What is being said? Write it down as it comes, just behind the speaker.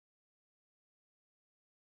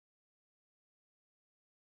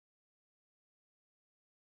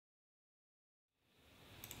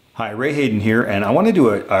Hi, Ray Hayden here, and I want to do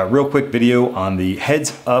a real quick video on the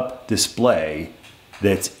heads-up display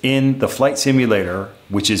that's in the flight simulator,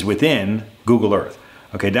 which is within Google Earth.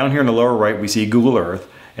 Okay, down here in the lower right we see Google Earth,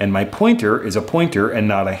 and my pointer is a pointer and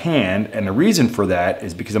not a hand, and the reason for that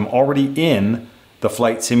is because I'm already in the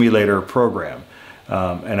flight simulator program.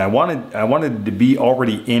 And I wanted to be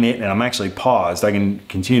already in it, and I'm actually paused. I can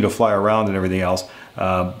continue to fly around and everything else,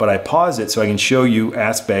 but I paused it so I can show you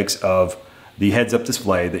aspects of the heads-up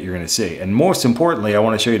display that you're going to see. And most importantly, I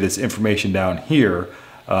want to show you this information down here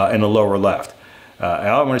in the lower left.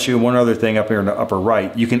 I want to show you one other thing up here in the upper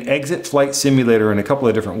right. You can exit Flight Simulator in a couple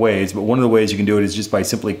of different ways, but one of the ways you can do it is just by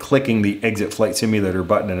simply clicking the Exit Flight Simulator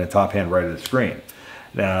button in the top hand right of the screen.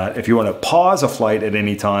 If you want to pause a flight at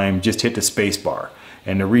any time, just hit the space bar.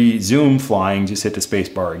 And to resume flying, just hit the space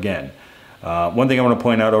bar again. One thing I want to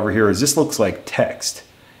point out over here is this looks like text.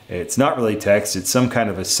 It's not really text, it's some kind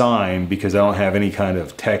of a sign because I don't have any kind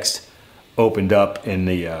of text opened up in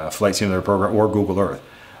the Flight Simulator program or Google Earth.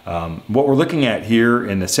 What we're looking at here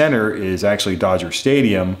in the center is actually Dodger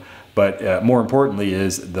Stadium, but more importantly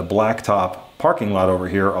is the blacktop parking lot over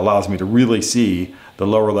here allows me to really see the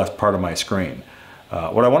lower left part of my screen.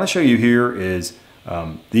 What I want to show you here is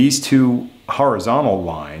these two horizontal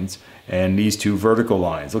lines and these two vertical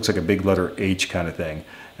lines. Looks like a big letter H kind of thing.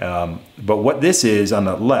 But what this is on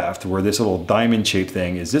the left, where this little diamond shaped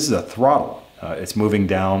thing is, this is a throttle. It's moving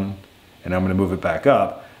down and I'm going to move it back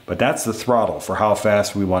up, but that's the throttle for how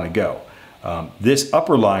fast we want to go. This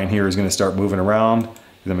upper line here is going to start moving around. I'm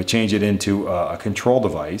going to change it into a control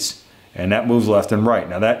device, and that moves left and right.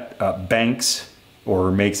 Now that banks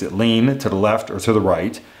or makes it lean to the left or to the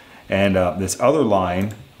right, and this other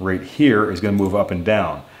line right here is going to move up and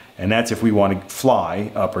down, and that's if we want to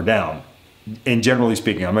fly up or down. And generally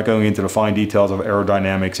speaking, I'm not going into the fine details of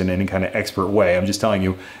aerodynamics in any kind of expert way. I'm just telling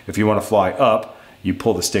you, if you want to fly up, you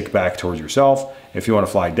pull the stick back towards yourself. If you want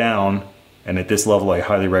to fly down, and at this level I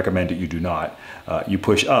highly recommend that you do not, you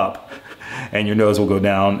push up and your nose will go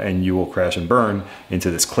down and you will crash and burn into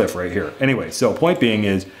this cliff right here. Anyway, so point being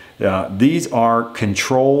is these are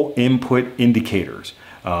control input indicators.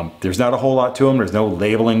 There's not a whole lot to them. There's no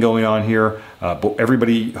labeling going on here, but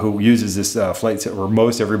everybody who uses this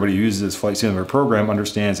most everybody who uses this flight simulator program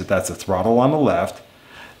understands that that's a throttle on the left.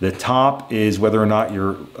 The top is whether or not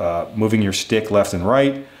you're moving your stick left and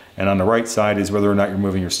right, and on the right side is whether or not you're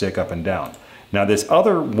moving your stick up and down. Now this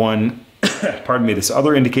other one, pardon me, this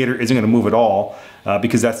other indicator isn't going to move at all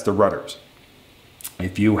because that's the rudders.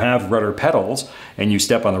 If you have rudder pedals and you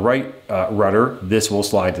step on the right rudder, this will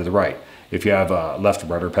slide to the right. If you have a left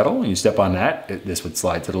rudder pedal and you step on that, this would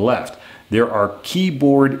slide to the left. There are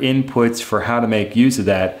keyboard inputs for how to make use of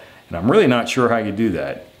that, and I'm really not sure how you do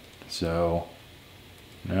that. So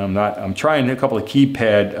I'm trying a couple of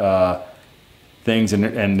keypad things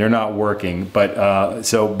and they're not working. But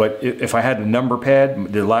if I had the number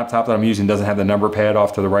pad, the laptop that I'm using doesn't have the number pad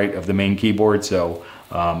off to the right of the main keyboard, so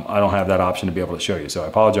I don't have that option to be able to show you. So I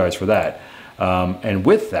apologize for that. And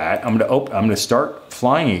with that, I'm going to start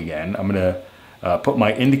flying again. I'm going to put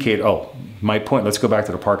my indicator. Oh, my point. Let's go back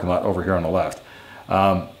to the parking lot over here on the left.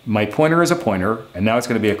 My pointer is a pointer, and now it's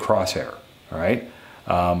going to be a crosshair. All right.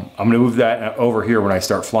 I'm going to move that over here when I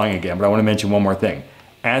start flying again. But I want to mention one more thing.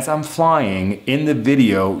 As I'm flying in the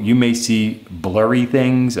video, you may see blurry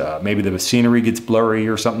things. Maybe the scenery gets blurry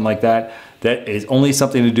or something like that. That is only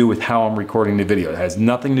something to do with how I'm recording the video. It has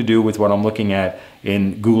nothing to do with what I'm looking at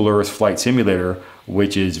in Google Earth Flight Simulator,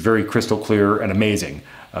 which is very crystal clear and amazing.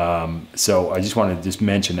 So I just wanted to just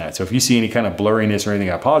mention that. So if you see any kind of blurriness or anything,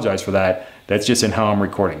 I apologize for that. That's just in how I'm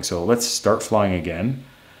recording. So let's start flying again.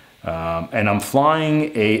 And I'm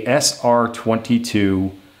flying a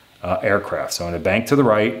SR-22 aircraft. So I'm going to bank to the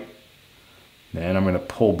right, then I'm going to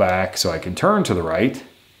pull back so I can turn to the right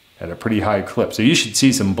at a pretty high clip. So you should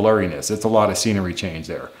see some blurriness. That's a lot of scenery change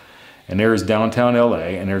there. And there's downtown LA,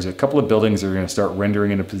 and there's a couple of buildings that are going to start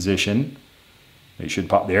rendering into position. They should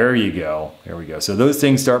pop. There you go. There we go. So those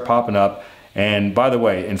things start popping up. And by the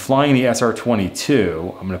way, in flying the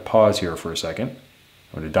SR-22, I'm going to pause here for a second.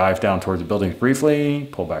 I'm going to dive down towards the buildings briefly,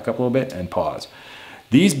 pull back up a little bit, and pause.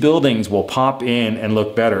 These buildings will pop in and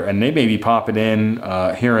look better, and they may be popping in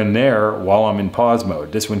here and there while I'm in pause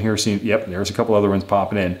mode. This one here seems, yep, there's a couple other ones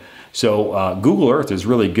popping in. So Google Earth is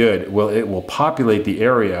really good. Well, it will populate the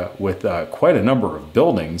area with quite a number of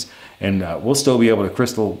buildings, and we'll still be able to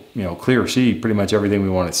crystal clear see pretty much everything we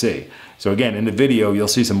want to see. So again, in the video, you'll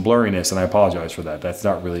see some blurriness, and I apologize for that. That's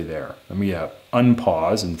not really there. Let me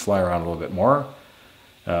unpause and fly around a little bit more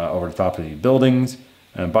over the top of the buildings.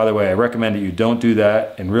 And by the way, I recommend that you don't do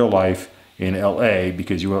that in real life in LA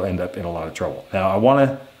because you will end up in a lot of trouble. Now I want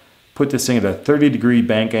to put this thing at a 30-degree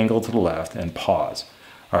bank angle to the left, and pause.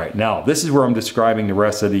 All right, now this is where I'm describing the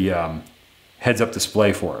rest of the heads-up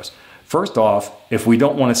display for us. First off, if we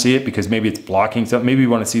don't want to see it because maybe it's blocking something, maybe we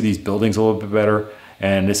want to see these buildings a little bit better,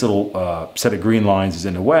 and this little set of green lines is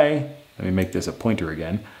in the way. Let me make this a pointer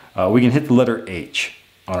again. We can hit the letter H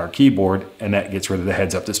on our keyboard, and that gets rid of the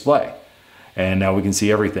heads-up display. And now we can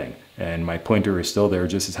see everything, and my pointer is still there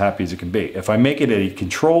just as happy as it can be. If I make it a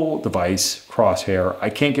control device crosshair, I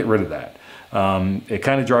can't get rid of that. It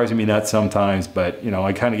kind of drives me nuts sometimes, but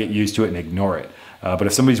I kind of get used to it and ignore it. But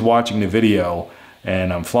if somebody's watching the video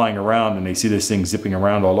and I'm flying around and they see this thing zipping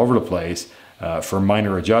around all over the place for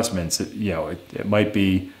minor adjustments, it might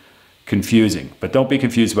be confusing. But don't be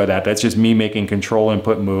confused by that. That's just me making control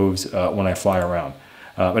input moves when I fly around.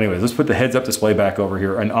 But anyways, let's put the heads-up display back over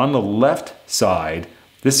here. And on the left side,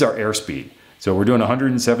 this is our airspeed. So we're doing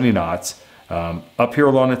 170 knots. Up here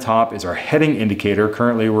along the top is our heading indicator.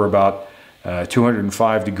 Currently we're about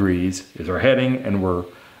 205 degrees is our heading, and we're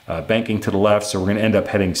banking to the left, so we're going to end up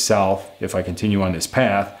heading south if I continue on this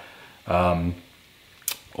path.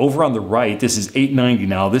 Over on the right, this is 890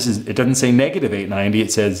 now. It doesn't say negative 890,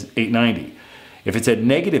 it says 890. If it said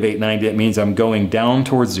negative 890, it means I'm going down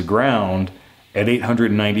towards the ground at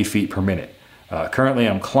 890 feet per minute. Currently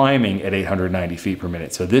I'm climbing at 890 feet per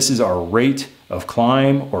minute. So this is our rate of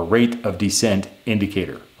climb or rate of descent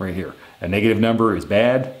indicator right here. A negative number is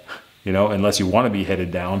bad, unless you want to be headed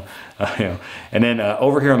down. And then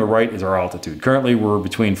over here on the right is our altitude. Currently we're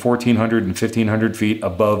between 1,400 and 1,500 feet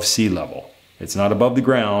above sea level. It's not above the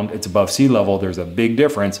ground, it's above sea level. There's a big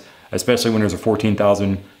difference, especially when there's a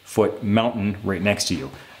 14,000 foot mountain right next to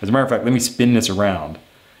you. As a matter of fact, let me spin this around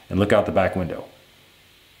and look out the back window.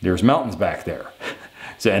 There's mountains back there.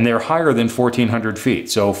 And they're higher than 1,400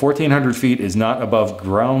 feet. So 1,400 feet is not above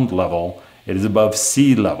ground level, it is above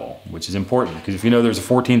sea level, which is important because if you know there's a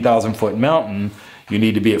 14,000 foot mountain, you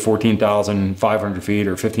need to be at 14,500 feet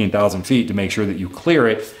or 15,000 feet to make sure that you clear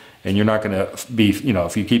it, and you're not going to be,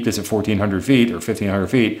 if you keep this at 1,400 feet or 1,500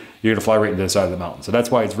 feet, you're going to fly right into the side of the mountain. So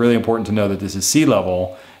that's why it's really important to know that this is sea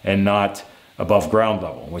level and not above ground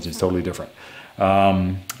level, which is totally different.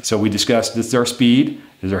 So we discussed, this is our speed,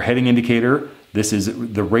 this is our heading indicator, this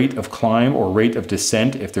is the rate of climb or rate of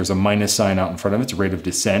descent. If there's a minus sign out in front of it, it's a rate of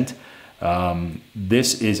descent.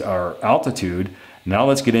 This is our altitude. Now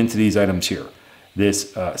let's get into these items here.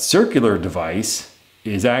 This circular device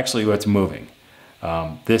is actually what's moving.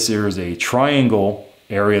 This is a triangle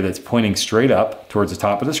area that's pointing straight up towards the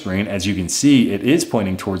top of the screen. As you can see, it is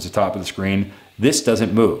pointing towards the top of the screen. This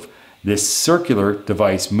doesn't move. This circular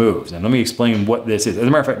device moves. And let me explain what this is. As a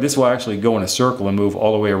matter of fact, this will actually go in a circle and move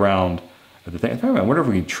all the way around the thing. I wonder if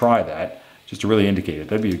we can try that just to really indicate it.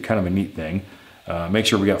 That'd be kind of a neat thing. Make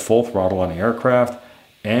sure we got full throttle on the aircraft.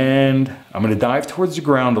 And I'm going to dive towards the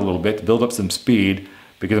ground a little bit to build up some speed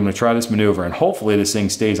because I'm going to try this maneuver and hopefully this thing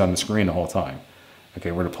stays on the screen the whole time.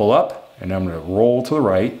 Okay, we're going to pull up and I'm going to roll to the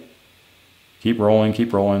right. Keep rolling,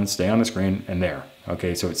 stay on the screen, and there.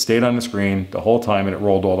 Okay, so it stayed on the screen the whole time and it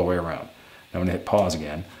rolled all the way around. Now I'm going to hit pause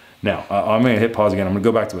again. Now, I'm going to hit pause again. I'm going to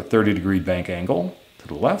go back to a 30-degree bank angle to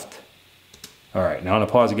the left. All right, now I'm going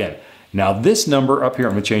to pause again. Now this number up here,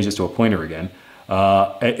 I'm going to change this to a pointer again.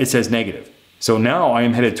 It says negative. So now I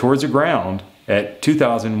am headed towards the ground at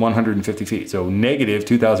 2,150 feet. So negative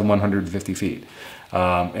 2,150 feet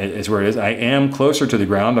is where it is. I am closer to the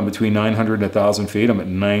ground. I'm between 900 and 1,000 feet. I'm at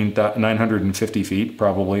 950 feet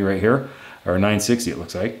probably right here, or 960 it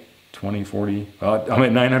looks like. 20, 40, I'm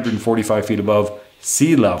at 945 feet above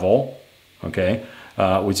sea level, okay,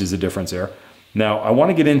 which is the difference there. Now I want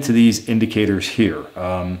to get into these indicators here.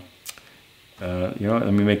 Let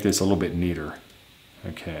me make this a little bit neater.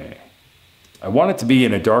 Okay. I want it to be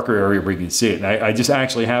in a darker area where you can see it. And I just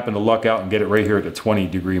actually happened to luck out and get it right here at the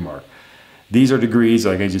 20-degree mark. These are degrees,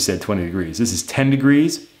 like I just said, 20 degrees. This is 10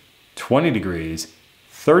 degrees, 20 degrees,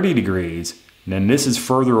 30 degrees, and then this is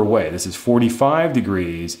further away. This is 45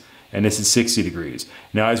 degrees, and this is 60 degrees.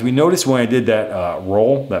 Now, as we noticed when I did that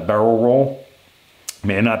roll, that barrel roll, it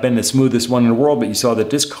may have not been the smoothest one in the world, but you saw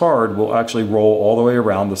that this card will actually roll all the way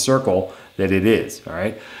around the circle that it is, all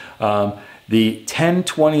right? The 10,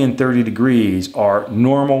 20, and 30 degrees are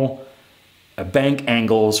normal bank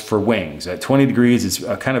angles for wings. At 20 degrees is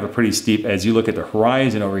kind of a pretty steep, as you look at the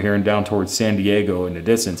horizon over here and down towards San Diego in the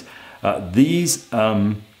distance, this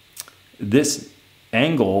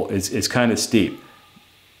angle is kind of steep.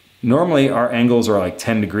 Normally our angles are like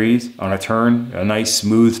 10 degrees on a turn, a nice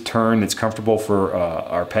smooth turn that's comfortable for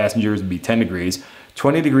our passengers would be 10 degrees.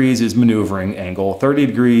 20 degrees is maneuvering angle. 30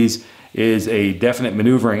 degrees is a definite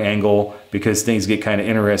maneuvering angle because things get kind of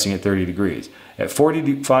interesting at 30 degrees. At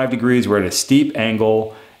 45 degrees, we're at a steep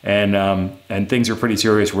angle, and things are pretty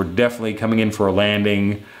serious. We're definitely coming in for a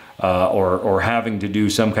landing or having to do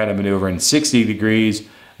some kind of maneuver in 60 degrees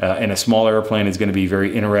in a small airplane is going to be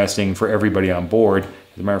very interesting for everybody on board.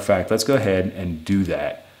 As a matter of fact, let's go ahead and do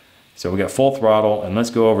that. So we got full throttle, and let's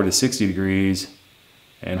go over to 60 degrees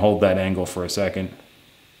and hold that angle for a second.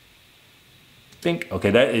 Think, okay,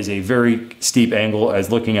 that is a very steep angle as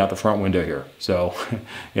looking out the front window here. So,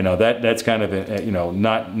 you know, that's kind of a, you know,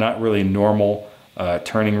 not really normal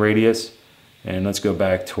turning radius. And let's go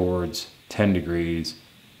back towards 10 degrees,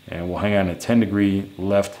 and we'll hang on a 10-degree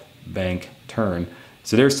left bank turn.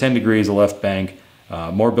 So there's 10 degrees of left bank.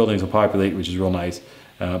 More buildings will populate, which is real nice.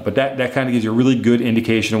 But that kind of gives you a really good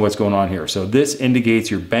indication of what's going on here. So this indicates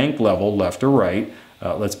your bank level, left or right.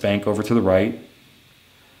 Let's bank over to the right.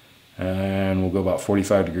 And we'll go about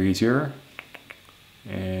 45 degrees here.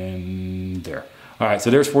 And there. All right, so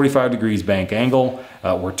there's 45 degrees bank angle.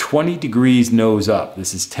 We're 20 degrees nose up.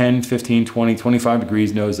 This is 10, 15, 20, 25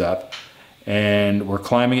 degrees nose up. And we're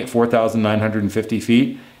climbing at 4,950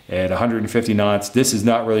 feet at 150 knots. This is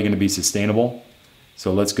not really going to be sustainable.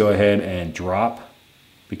 So let's go ahead and drop,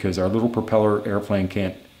 because our little propeller airplane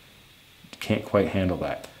can't quite handle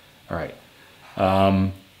that. All right.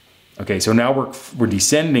 Okay, so now we're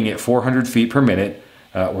descending at 400 feet per minute.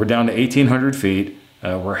 We're down to 1,800 feet.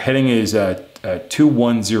 We're heading is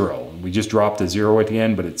 210. We just dropped a 0 at the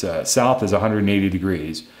end, but it's south is 180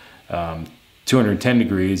 degrees. 210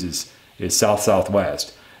 degrees is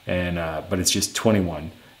south-southwest, and but it's just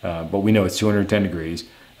 21. But we know it's 210 degrees.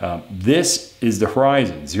 This is the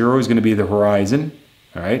horizon. 0 is going to be the horizon.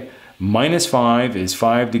 All right. -5 is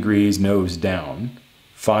 5 degrees nose down.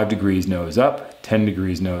 5 degrees nose up, 10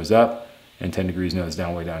 degrees nose up, and 10 degrees nose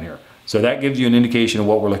down way down here. So that gives you an indication of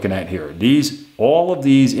what we're looking at here. All of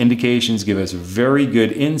these indications give us very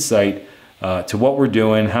good insight to what we're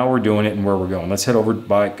doing, how we're doing it, and where we're going. Let's head over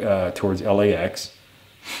back towards LAX.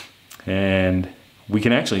 And we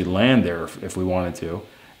can actually land there if we wanted to.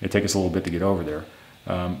 It'd take us a little bit to get over there.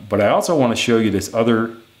 But I also want to show you this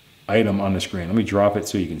other item on the screen. Let me drop it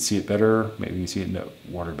so you can see it better. Maybe you can see it in the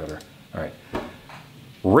water better. All right.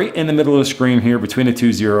 Right in the middle of the screen here, between the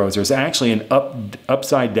two zeros, there's actually an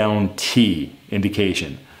upside down T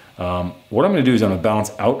indication. What I'm going to do is I'm going to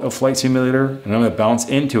bounce out of Flight Simulator, and I'm going to bounce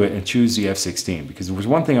into it and choose the F-16, because there's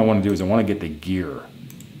one thing I want to do is I want to get the gear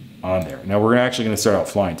on there. Now we're actually going to start out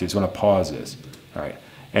flying too, so I'm going to pause this. All right.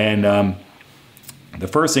 And the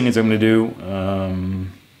first thing is I'm going to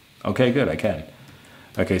do, okay, good, I can.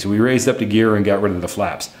 Okay, so we raised up the gear and got rid of the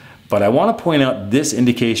flaps. But I want to point out this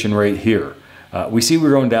indication right here. We see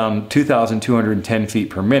we're going down 2,210 feet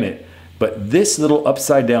per minute, but this little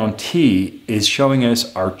upside down T is showing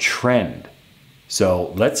us our trend.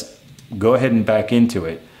 So let's go ahead and back into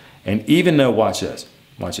it. And even though, watch this,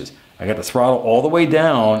 I got the throttle all the way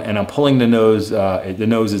down and I'm pulling the nose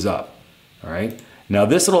is up, all right? Now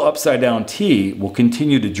this little upside down T will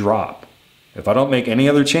continue to drop. If I don't make any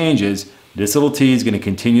other changes, this little T is going to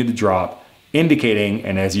continue to drop, indicating,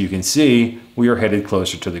 and as you can see, we are headed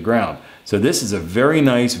closer to the ground. So this is a very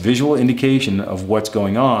nice visual indication of what's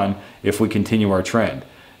going on if we continue our trend.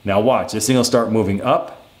 Now watch, this thing will start moving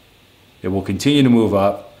up, it will continue to move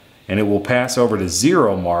up, and it will pass over the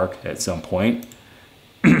 0 mark at some point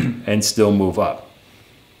and still move up.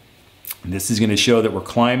 And this is going to show that we're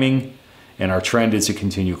climbing and our trend is to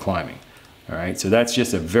continue climbing. All right, so that's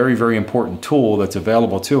just a very, very important tool that's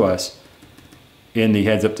available to us in the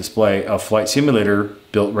heads-up display of Flight Simulator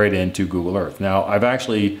built right into Google Earth. Now, I've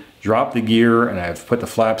actually dropped the gear and I've put the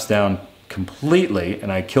flaps down completely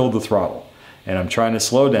and I killed the throttle. And I'm trying to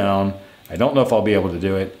slow down. I don't know if I'll be able to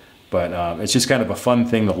do it, but it's just kind of a fun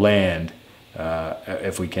thing to land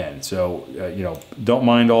if we can. So, you know, don't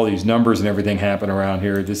mind all these numbers and everything happening around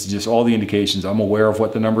here. This is just all the indications. I'm aware of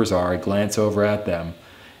what the numbers are. I glance over at them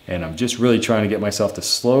and I'm just really trying to get myself to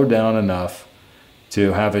slow down enough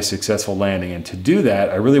to have a successful landing. And to do that,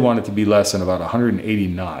 I really want it to be less than about 180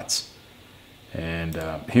 knots. And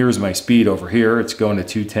here's my speed over here. It's going to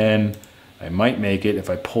 210. I might make it. If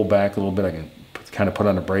I pull back a little bit, I can kind of put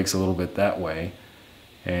on the brakes a little bit that way.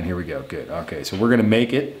 And here we go. Good. Okay, so we're going to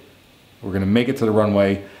make it. We're going to make it to the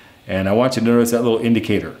runway. And I want you to notice that little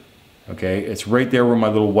indicator. Okay, it's right there where my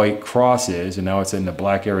little white cross is, and now it's in the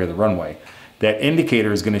black area of the runway. That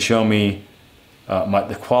indicator is going to show me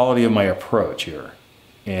the quality of my approach here.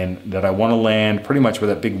 And that I want to land pretty much where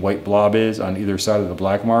that big white blob is on either side of the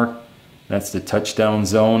black mark. That's the touchdown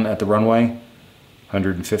zone at the runway.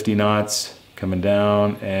 150 knots coming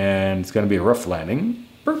down, and it's going to be a rough landing.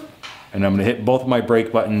 And I'm going to hit both of my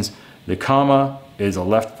brake buttons. The comma is a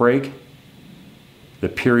left brake. The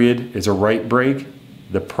period is a right brake.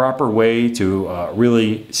 the proper way to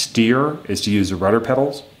really steer is to use the rudder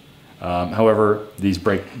pedals. However, these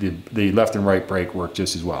the left and right brake work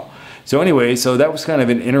just as well. So anyway, so that was kind of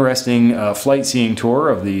an interesting flight seeing tour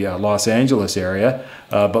of the Los Angeles area.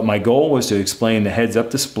 But my goal was to explain the heads-up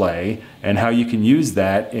display and how you can use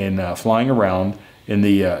that in flying around in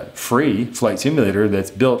the free flight simulator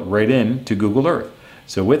that's built right into Google Earth.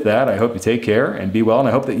 So with that, I hope you take care and be well, and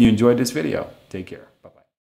I hope that you enjoyed this video. Take care.